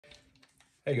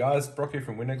Hey guys, Brock here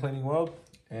from Window Cleaning World,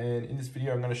 and in this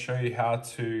video I'm going to show you how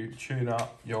to tune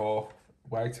up your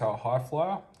Wagtail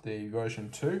High-Flyer, the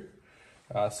version 2.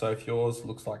 So if yours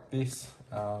looks like this,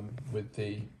 with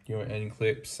the newer end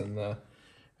clips and the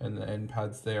end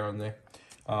pads there on there,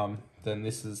 then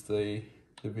this is the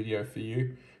video for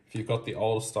you. If you've got the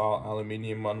older style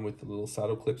aluminium one with the little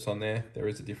saddle clips on there, there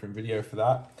is a different video for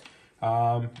that.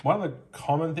 One of the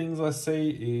common things I see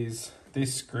is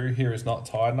this screw here is not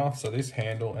tight enough, so this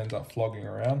handle ends up flogging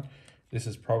around. This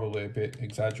is probably a bit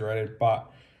exaggerated, but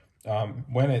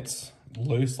when it's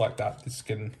loose like that, this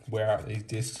can wear out these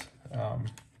discs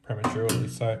prematurely.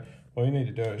 So all you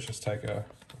need to do is just take a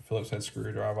Phillips head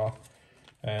screwdriver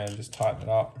and just tighten it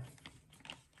up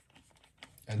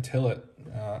until it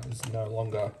is no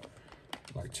longer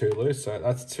like too loose. So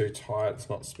that's too tight, it's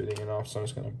not spinning enough, so I'm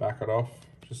just going to back it off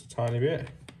just a tiny bit,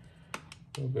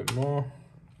 a little bit more.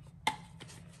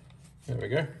 There we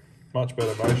go, much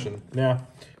better motion. Now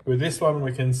with this one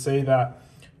we can see that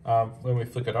when we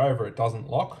flick it over it doesn't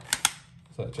lock,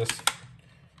 so it just,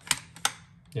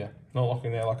 yeah, not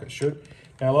locking there like it should.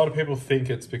 Now a lot of people think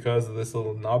it's because of this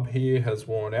little nub here has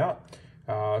worn out.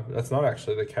 That's not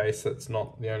actually the case. That's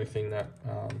not the only thing that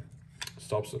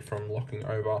stops it from locking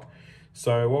over.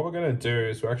 So what we're going to do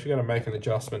is we're actually going to make an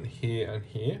adjustment here and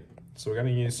here. So we're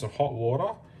going to use some hot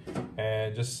water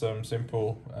and just some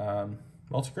simple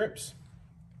multi-grips.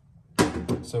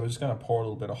 So we're just going to pour a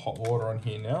little bit of hot water on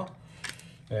here now,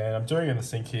 and I'm doing it in the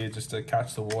sink here just to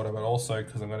catch the water, but also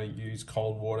because I'm going to use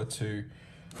cold water to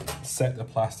set the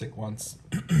plastic once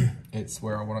it's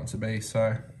where I want it to be.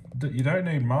 So you don't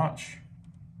need much.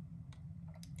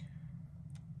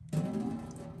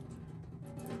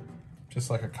 Just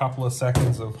like a couple of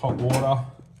seconds of hot water,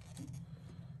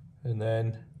 and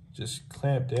then just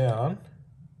clamp down.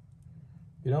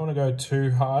 You don't want to go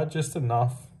too hard, just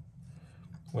enough.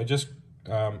 We're just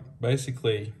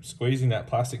basically squeezing that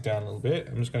plastic down a little bit.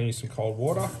 I'm just going to use some cold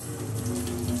water,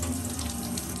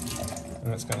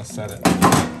 and it's going to set it.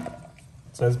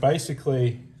 So it's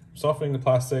basically softening the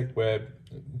plastic. We're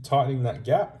tightening that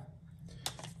gap,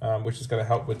 which is going to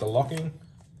help with the locking.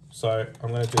 So I'm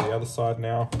going to do the other side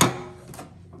now.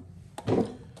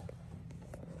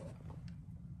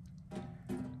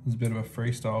 There's a bit of a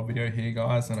freestyle video here,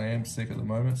 guys, and I am sick at the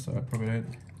moment, so it probably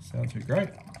don't sound too great.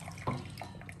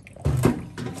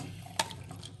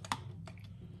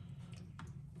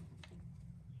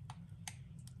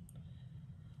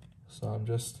 So I'm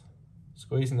just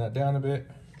squeezing that down a bit.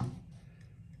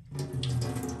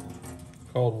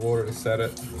 Cold water to set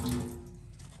it.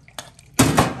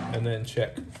 And then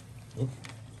check. Oop.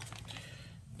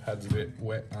 Pad's a bit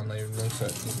wet unevenly, so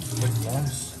it doesn't flick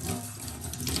nice.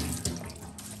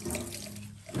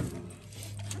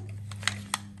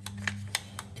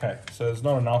 Okay, so there's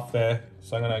not enough there,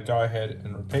 so I'm going to go ahead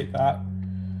and repeat that.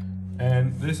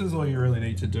 And this is all you really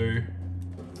need to do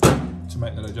to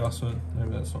make that adjustment.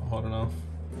 Maybe that's not hot enough.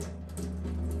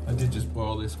 I did just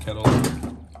boil this kettle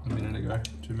a minute ago,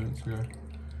 2 minutes ago.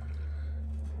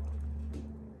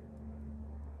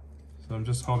 So I'm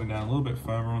just holding down a little bit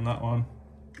firmer on that one.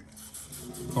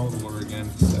 Cold water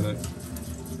again to set it.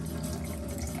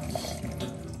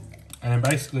 And then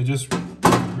basically just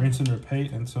rinse and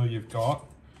repeat until you've got,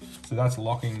 so that's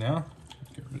locking now.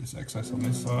 Get rid of this excess on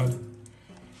this side.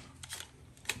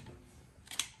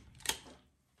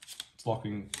 It's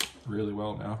locking really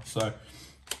well now. So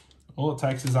all it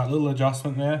takes is that little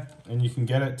adjustment there, and you can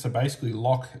get it to basically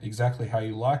lock exactly how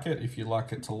you like it. If you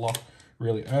like it to lock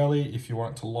really early, if you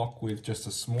want it to lock with just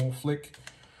a small flick,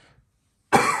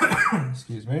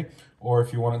 excuse me, or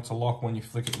if you want it to lock when you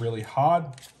flick it really hard,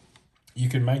 you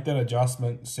can make that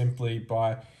adjustment simply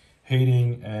by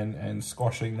heating and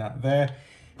squashing that there.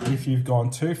 If you've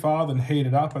gone too far, then heat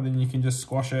it up, and then you can just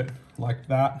squash it like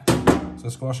that. So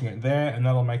squashing it there, and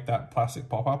that'll make that plastic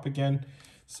pop up again.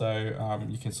 So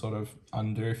you can sort of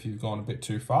undo if you've gone a bit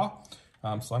too far.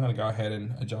 So I'm going to go ahead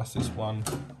and adjust this one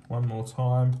more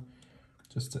time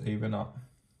just to even up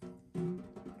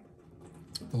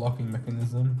the locking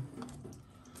mechanism.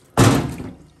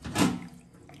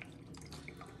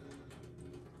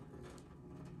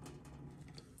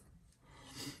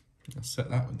 I'll set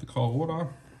that with the cold water.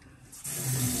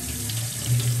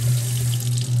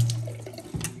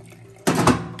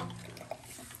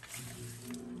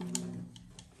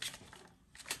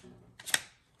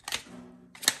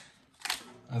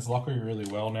 It's locking really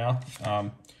well now.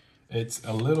 It's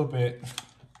a little bit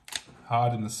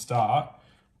hard in the start,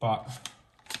 but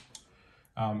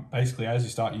basically as you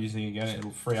start using it again, it'll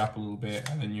free up a little bit,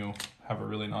 and then you'll have a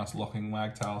really nice locking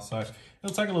wagtail. So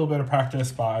it'll take a little bit of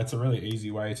practice, but it's a really easy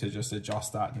way to just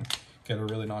adjust that and get a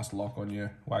really nice lock on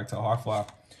your Wagtail High-Flyer.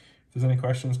 If there's any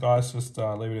questions, guys, just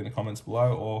leave it in the comments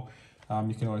below, or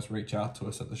you can always reach out to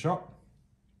us at the shop.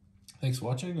 Thanks for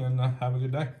watching, and have a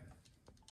good day.